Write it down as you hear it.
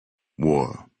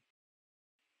War.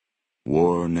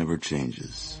 War never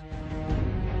changes.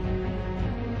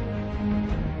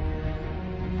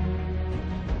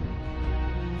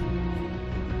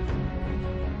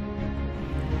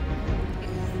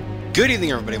 Good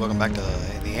evening, everybody. Welcome back to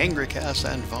the Angry Cast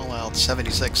and Fallout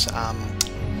 76.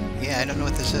 Yeah, I don't know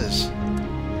what this is,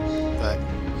 but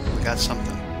we got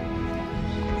something.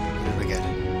 What did we get?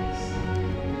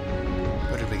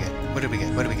 What did we get? What did we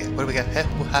get? What did we get? What did we get?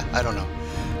 I don't know.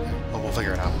 Well, we'll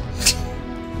figure it out.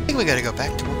 I think we got to go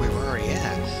back to where we were already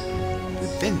at.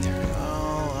 We've been there.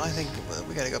 Oh, I think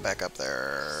we got to go back up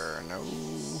there. No.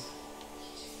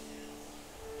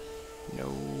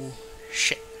 No.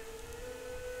 Shit.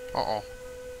 Uh-oh.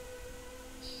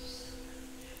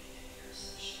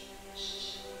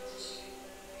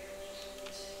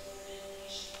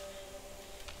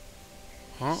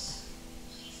 Huh?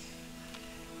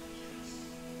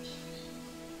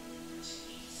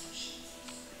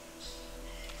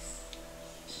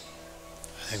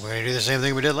 I think we're going to do the same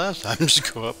thing we did last time.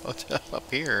 Just go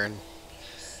up here and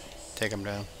take them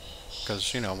down.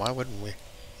 Because, you know, why wouldn't we?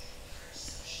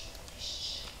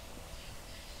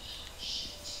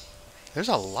 There's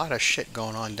a lot of shit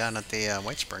going on down at the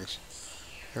White Springs.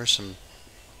 There's some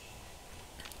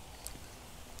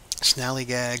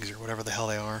snallygags or whatever the hell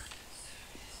they are.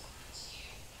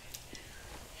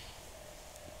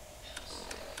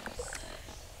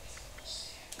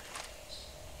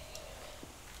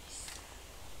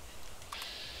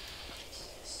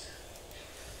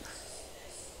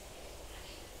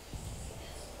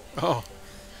 Oh.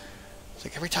 It's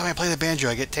like every time I play the banjo,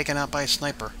 I get taken out by a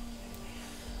sniper.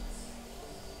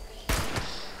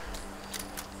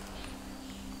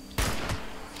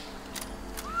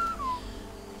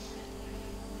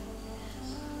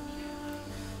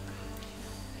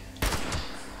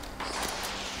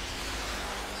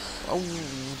 Oh,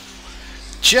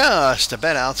 just a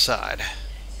bit outside.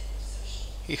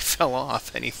 He fell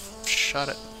off and he shot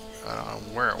it. I don't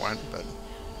know where it went, but...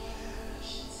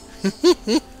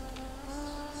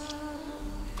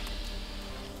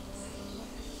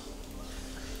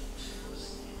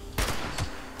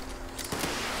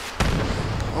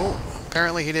 Oh,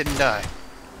 apparently he didn't die.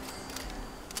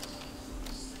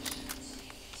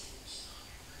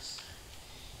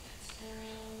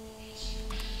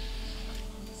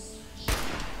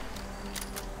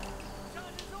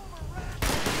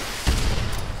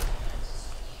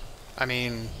 I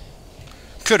mean,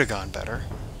 could have gone better,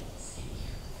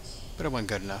 but it went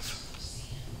good enough.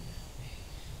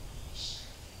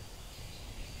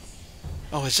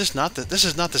 Oh, is this not the? This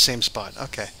is not the same spot.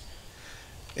 Okay,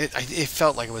 it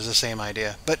felt like it was the same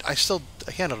idea, but I still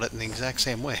handled it in the exact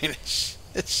same way.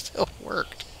 It still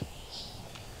worked.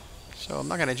 So I'm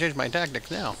not going to change my tactics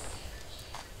now.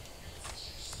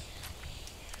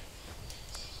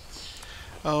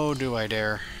 Oh, do I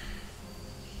dare?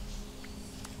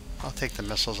 I'll take the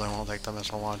missiles, I won't take the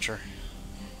missile launcher.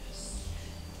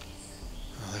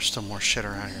 Oh, there's still more shit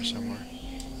around here somewhere.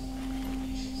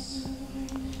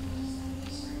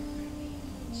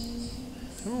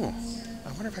 Ooh,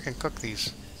 I wonder if I can cook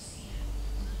these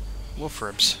wolf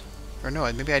ribs. Or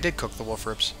no, maybe I did cook the wolf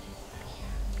ribs.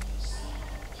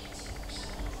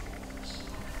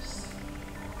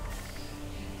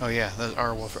 Oh yeah, those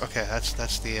are wolf. Okay,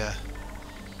 that's the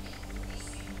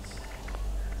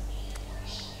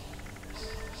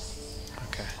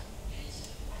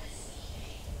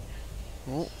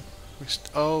Oh,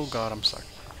 oh god, I'm stuck.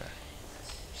 Okay.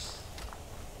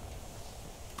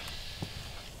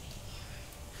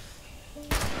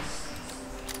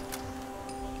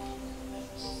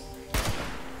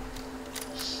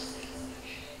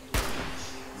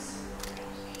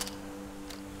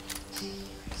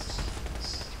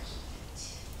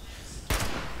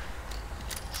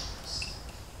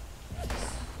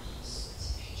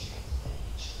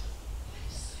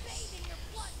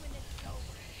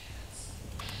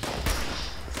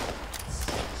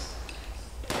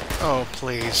 Oh,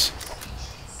 please.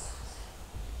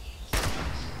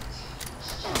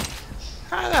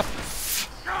 How the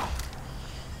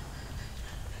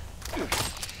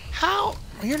How?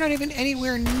 You're not even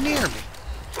anywhere near me.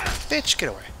 Bitch, get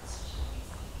away.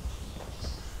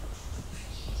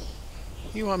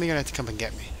 You want me, you're gonna have to come and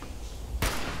get me.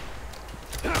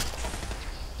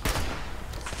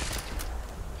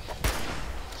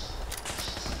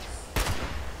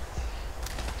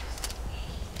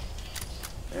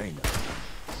 There you go.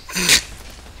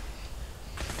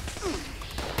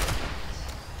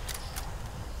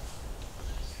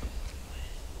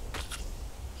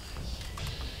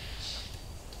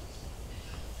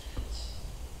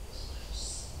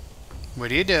 What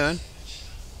are you doing?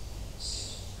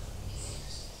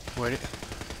 What?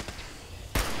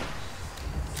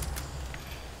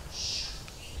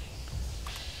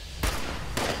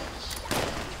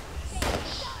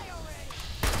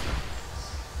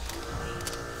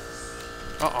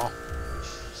 Uh-oh.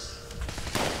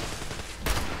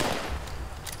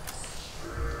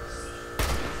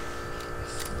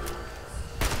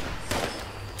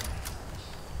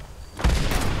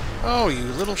 Oh, you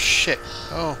little shit.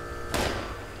 Oh.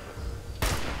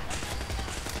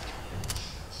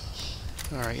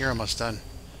 Alright, you're almost done.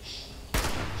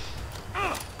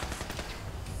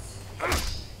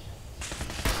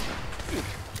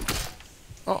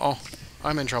 Uh-oh.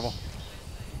 I'm in trouble.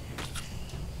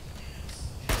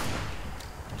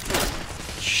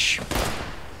 Shh.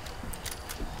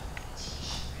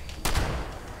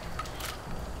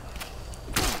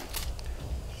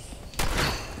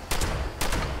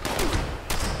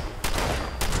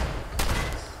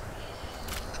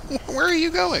 Where are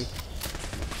you going?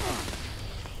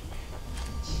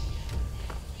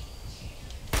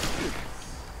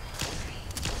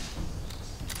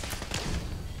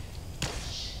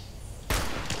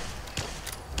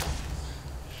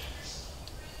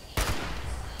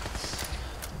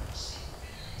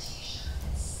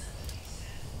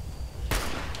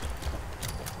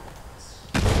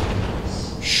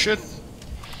 Shit.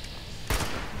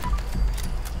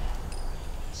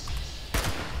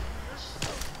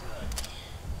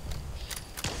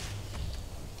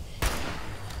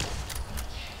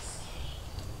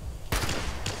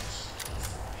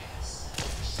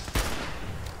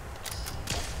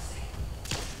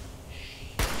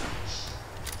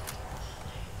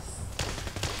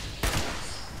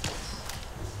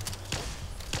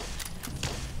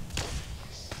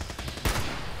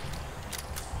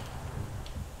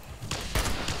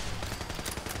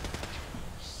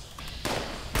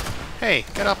 Hey,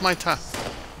 get off my top.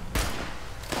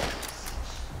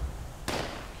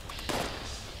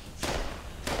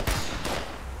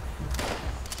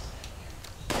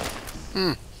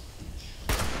 Hmm.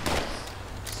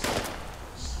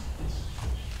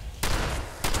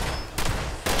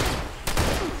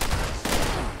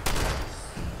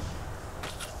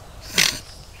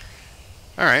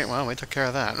 Alright, well, we took care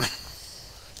of that.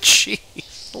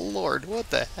 Jeez, Lord,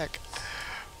 what the heck?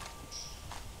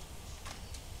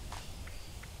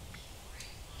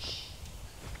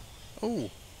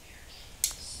 Oh.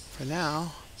 For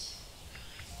now.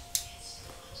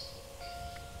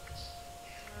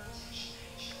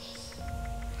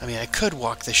 I mean, I could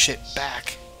walk the shit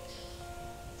back.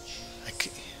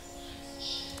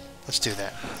 Let's do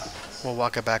that. We'll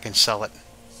walk it back and sell it.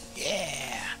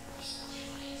 Yeah.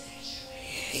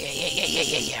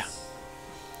 Yeah.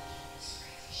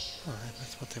 Alright,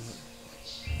 that's what they want.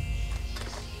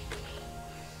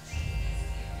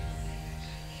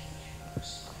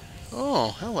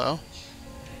 Oh, hello.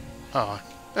 Oh.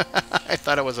 I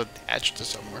thought it was attached to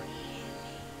somewhere.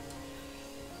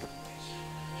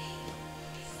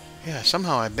 Yeah,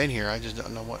 somehow I've been here. I just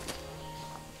don't know what.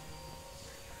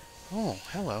 Oh,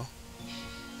 hello.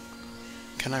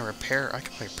 Can I repair? I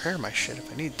can repair my shit if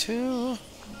I need to.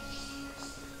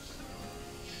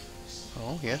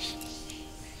 Oh, yes.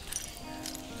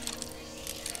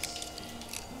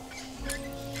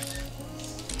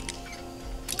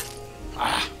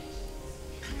 Ah.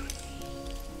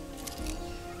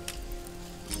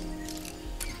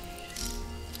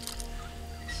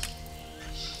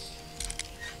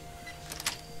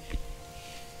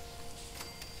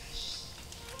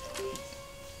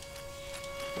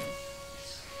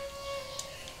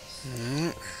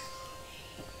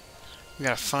 We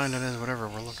gotta find it as whatever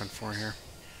we're looking for here.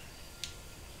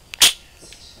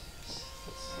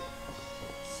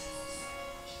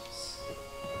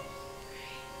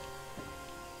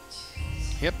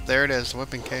 Yep, there it is, the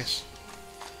whipping case.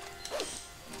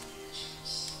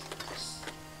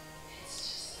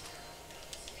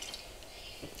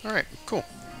 Alright, cool.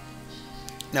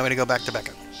 Now we gotta go back to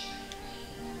Beckett.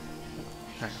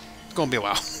 Alright, it's gonna be a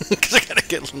while, because I gotta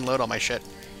get and load all my shit.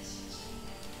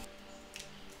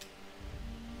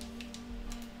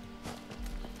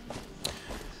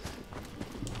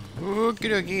 Okie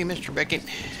dokie, Mr. Beckett.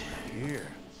 Here.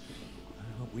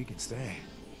 I hope we can stay.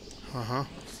 Uh-huh.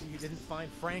 See, you didn't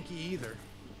find Frankie either.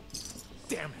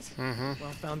 Damn it.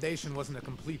 Well, Foundation wasn't a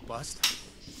complete bust.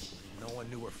 No one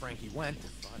knew where Frankie went,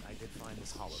 but I did find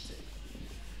this holotape.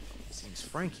 It seems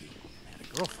Frankie had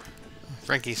a girlfriend.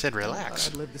 Frankie said I relax.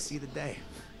 thought I'd live to see the day.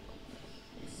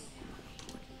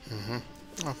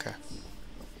 Okay.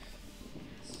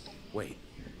 Wait.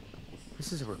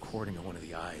 This is a recording of one of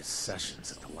the Eye's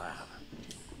sessions at the lab.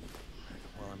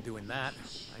 While I'm doing that,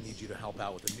 I need you to help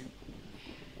out with a new...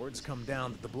 Word's come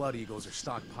down that the Blood Eagles are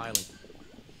stockpiling.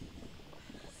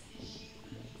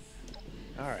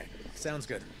 Alright, sounds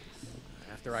good.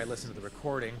 After I listen to the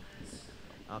recording,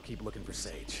 I'll keep looking for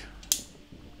Sage.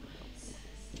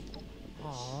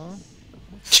 Aww.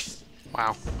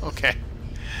 Wow, okay.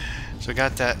 So we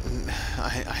got that. I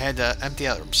had to empty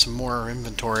out some more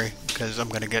inventory because I'm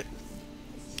going to get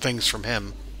things from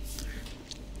him.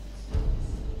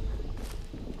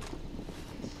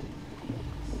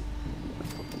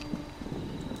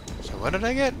 So what did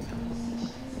I get?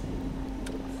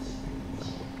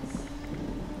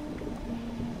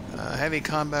 Heavy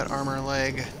combat armor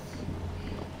leg.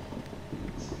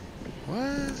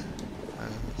 What?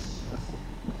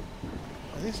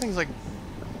 Are these things like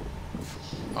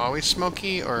always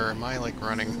smoky, or am I like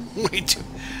running way too?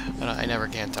 I never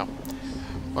can tell.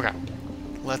 Okay,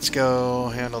 let's go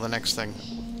handle the next thing,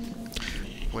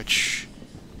 which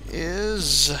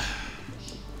is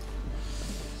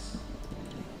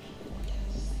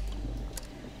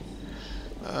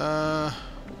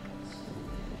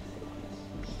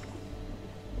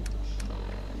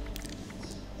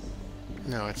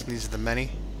no, it's these are the many.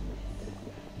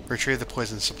 Retrieve the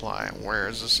poison supply. Where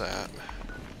is this at?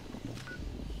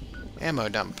 Ammo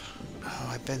dump. Oh,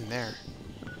 I've been there.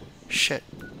 Shit.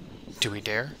 Do we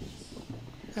dare?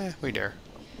 We dare.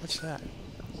 What's that?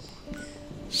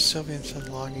 Sylvian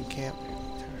logging camp.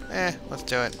 Let's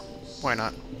do it. Why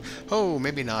not? Oh,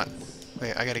 maybe not.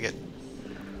 Wait, I gotta get...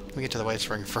 Let me get to the White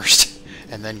Spring first,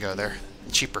 and then go there.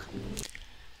 Cheaper.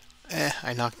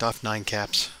 I knocked off 9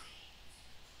 caps.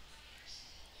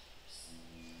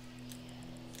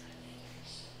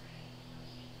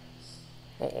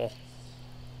 Uh-oh.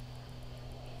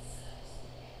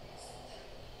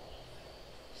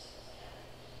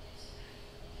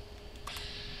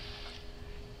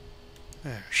 Oh,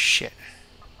 shit.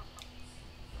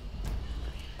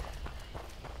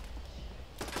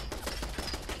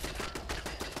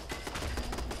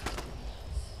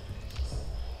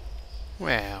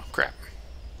 Well, crap.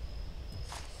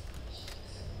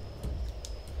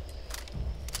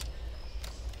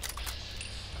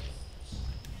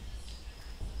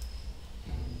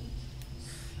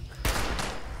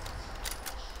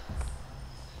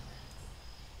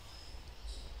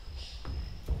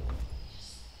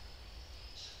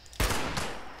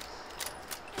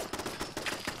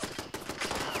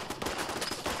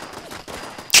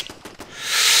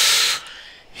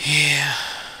 Yeah.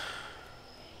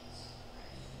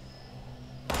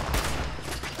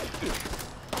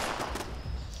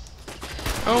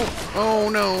 Oh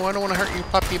no, I don't want to hurt you,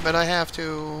 puppy, but I have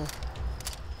to.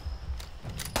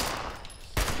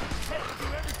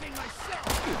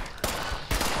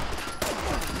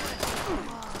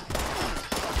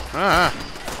 Ah.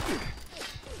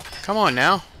 Come on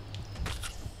now.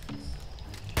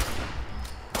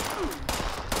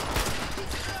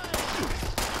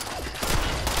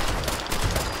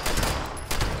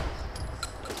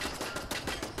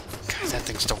 That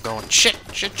thing's still going. Shit!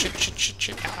 Shit! Shit! Shit! Shit!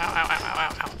 Shit! Ow! Ow! Ow! Ow!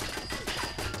 Ow! Ow!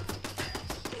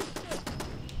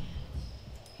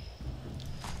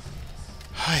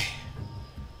 Hi.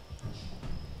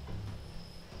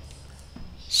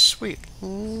 Sweet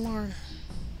Lord.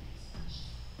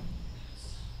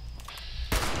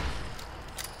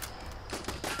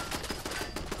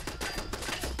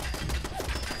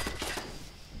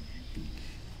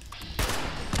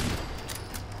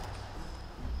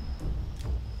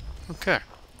 Okay. I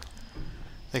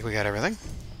think we got everything.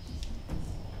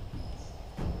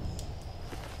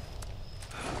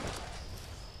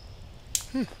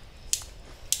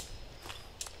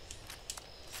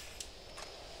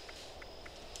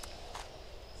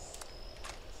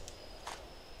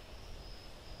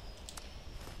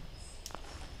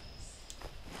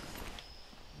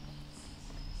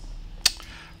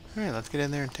 Alright, let's get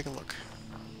in there and take a look.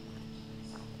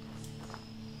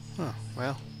 Oh,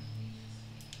 well.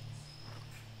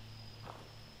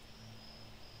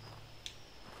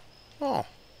 Oh.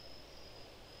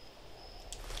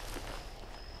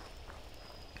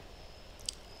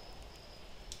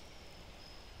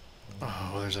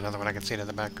 Oh, there's another one I can see it in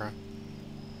the background.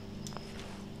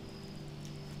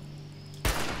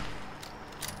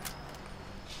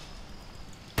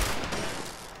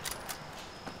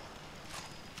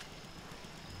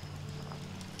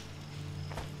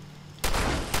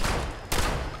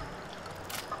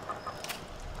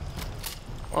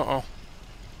 Uh-oh.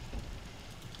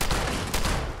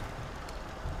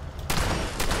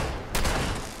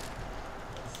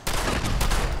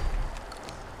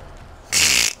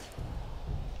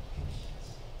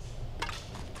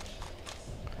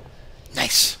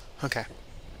 Nice. Okay.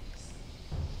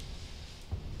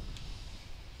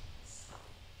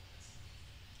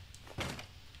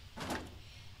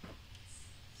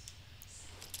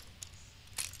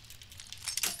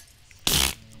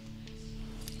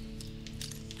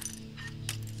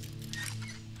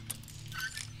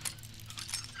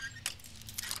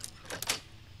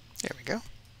 we go.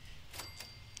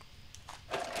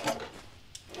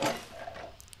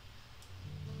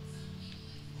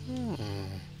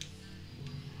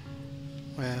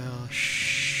 Well,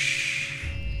 shh.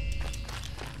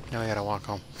 Now I gotta walk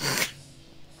home.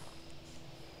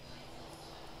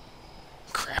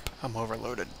 Crap, I'm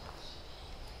overloaded.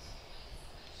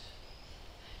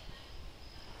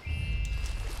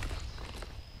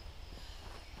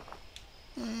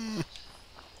 Are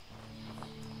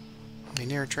you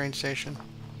near a train station?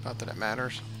 Not that it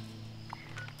matters.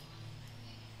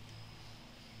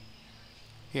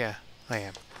 Yeah, I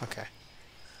am. Okay.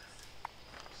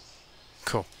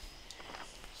 Cool.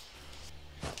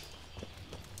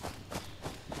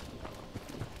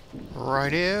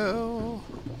 Rightio.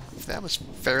 That was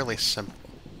fairly simple.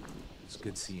 It's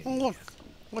good seeing Oh, you. look.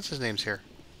 What's his name's here?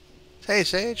 Hey,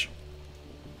 Sage.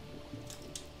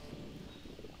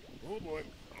 Oh boy.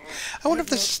 I wonder if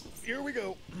this Here we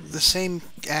go. the same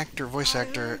actor, voice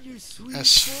actor,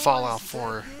 as Fallout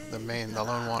 4, the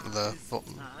lone one,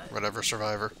 whatever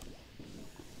survivor.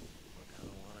 I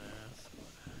don't want to ask,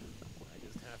 but I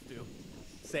just have to.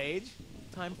 Sage,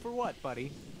 time for what,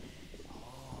 buddy?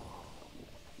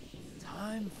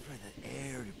 Time for the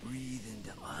air to breathe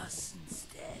into us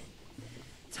instead.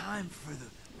 Time for the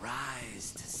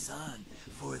rise to sun,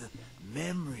 for the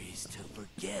memories to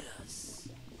forget us.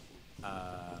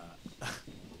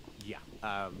 Yeah.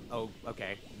 Oh,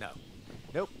 okay. No.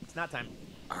 Nope, it's not time.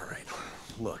 All right.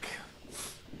 Look,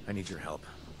 I need your help,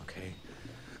 okay?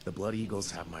 The Blood Eagles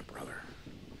have my brother.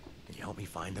 Can you help me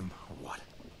find him, or what?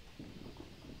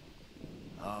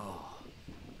 Oh,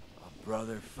 a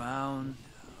brother found,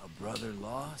 a brother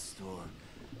lost, or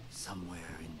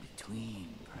somewhere in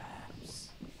between, perhaps.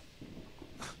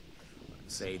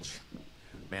 Sage,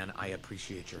 man, I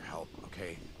appreciate your help,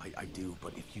 okay? I do,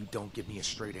 but if you don't give me a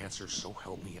straight answer, so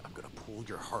help me, I'm gonna pull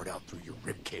your heart out through your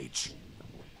rib cage.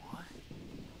 What?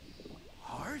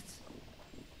 Heart?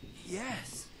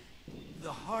 Yes,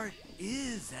 the heart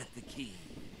is at the key.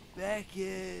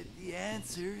 Beckett, the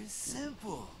answer is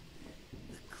simple.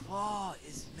 The claw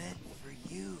is meant for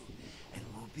you, and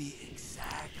will be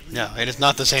exactly... No, it is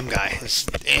not the same guy. It's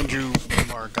Andrew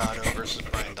Margotto versus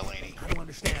Brian Delaney. I don't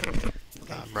understand.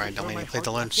 Okay, Brian where Delaney my played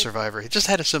the heart lone left it, survivor. He just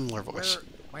had a similar Where voice.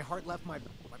 my heart left my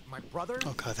brother?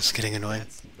 Oh god, this is getting annoying.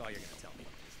 That's all you're gonna tell me.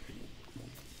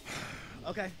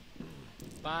 Okay.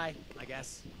 Bye, I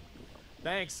guess.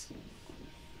 Thanks.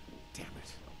 Damn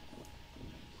it.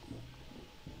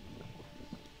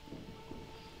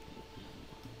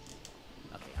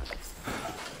 Okay,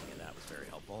 that was very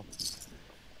helpful.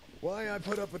 Why I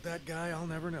put up with that guy, I'll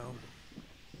never know.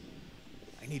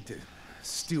 I need to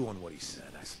stew on what he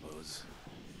said, I suppose.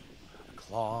 The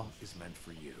claw is meant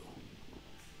for you.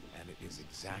 And it is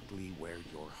exactly where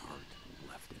your heart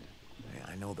left it.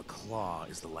 I know the claw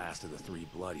is the last of the 3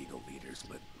 Blood Eagle leaders,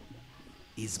 but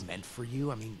is meant for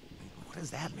you? I mean, what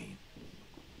does that mean?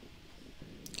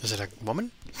 Is it a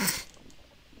woman?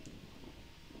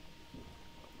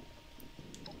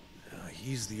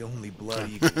 He's the only Blood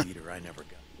Eagle leader I never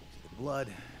got. The blood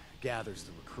gathers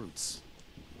the recruits.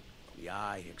 The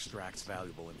eye extracts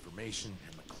valuable information,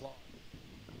 and the claw...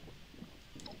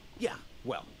 Yeah,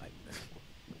 well,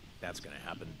 that's gonna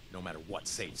happen no matter what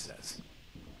Sage says.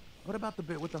 What about the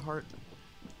bit with the heart?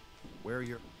 Where are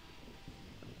your...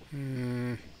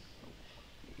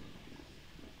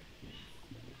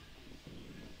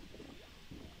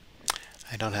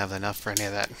 I don't have enough for any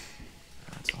of that.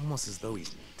 It's almost as though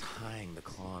he's tying the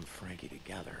claw and Frankie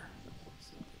together.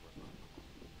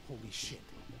 Holy shit.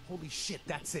 Holy shit,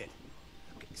 that's it.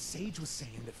 Okay, Sage was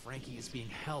saying that Frankie is being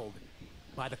held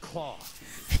by the claw.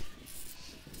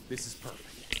 This is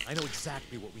perfect. I know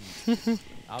exactly what we need to do.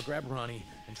 I'll grab Ronnie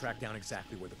and track down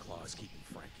exactly where the claw is keeping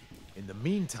Frankie. In the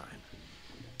meantime,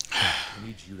 I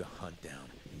need you to hunt down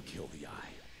and kill the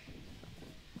eye.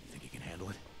 You think you can handle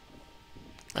it?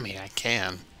 I mean, I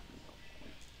can.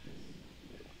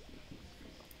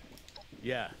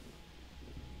 Yeah.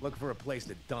 Look for a place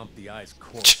to dump the eye's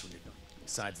corpse when you're done.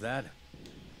 Besides that...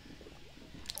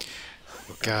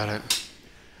 Got it.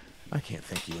 I can't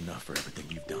thank you enough for everything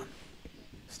you've done.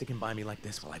 Sticking by me like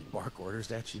this while I bark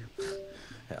orders at you?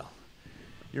 Hell,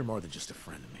 you're more than just a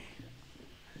friend to me.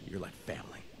 You're like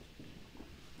family.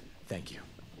 Thank you.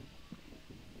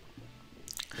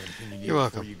 Anything you need You're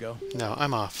welcome. before you go? No,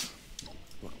 I'm off.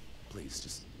 Look, please,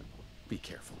 just be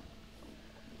careful.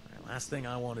 All right, last thing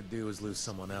I want to do is lose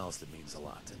someone else that means a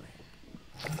lot to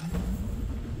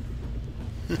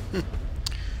me.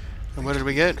 And what did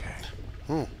we get? Okay.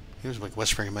 Oh, he was like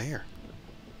whispering in my ear.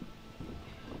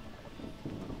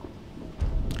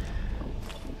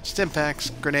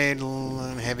 Stimpaks, grenade,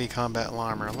 heavy combat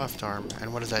armor, left arm.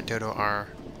 And what does that do to our...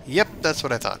 Yep, that's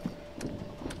what I thought.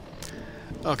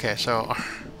 Okay, so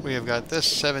we have got this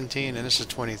 17 and this is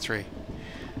 23.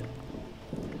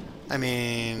 I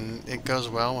mean, it goes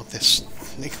well with this. I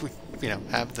think we, you know,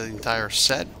 have the entire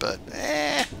set, but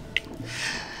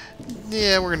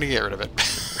yeah, we're gonna get rid of it.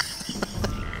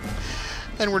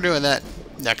 And we're doing that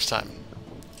next time.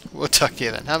 We'll talk to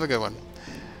you then. Have a good one.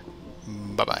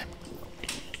 Bye-bye.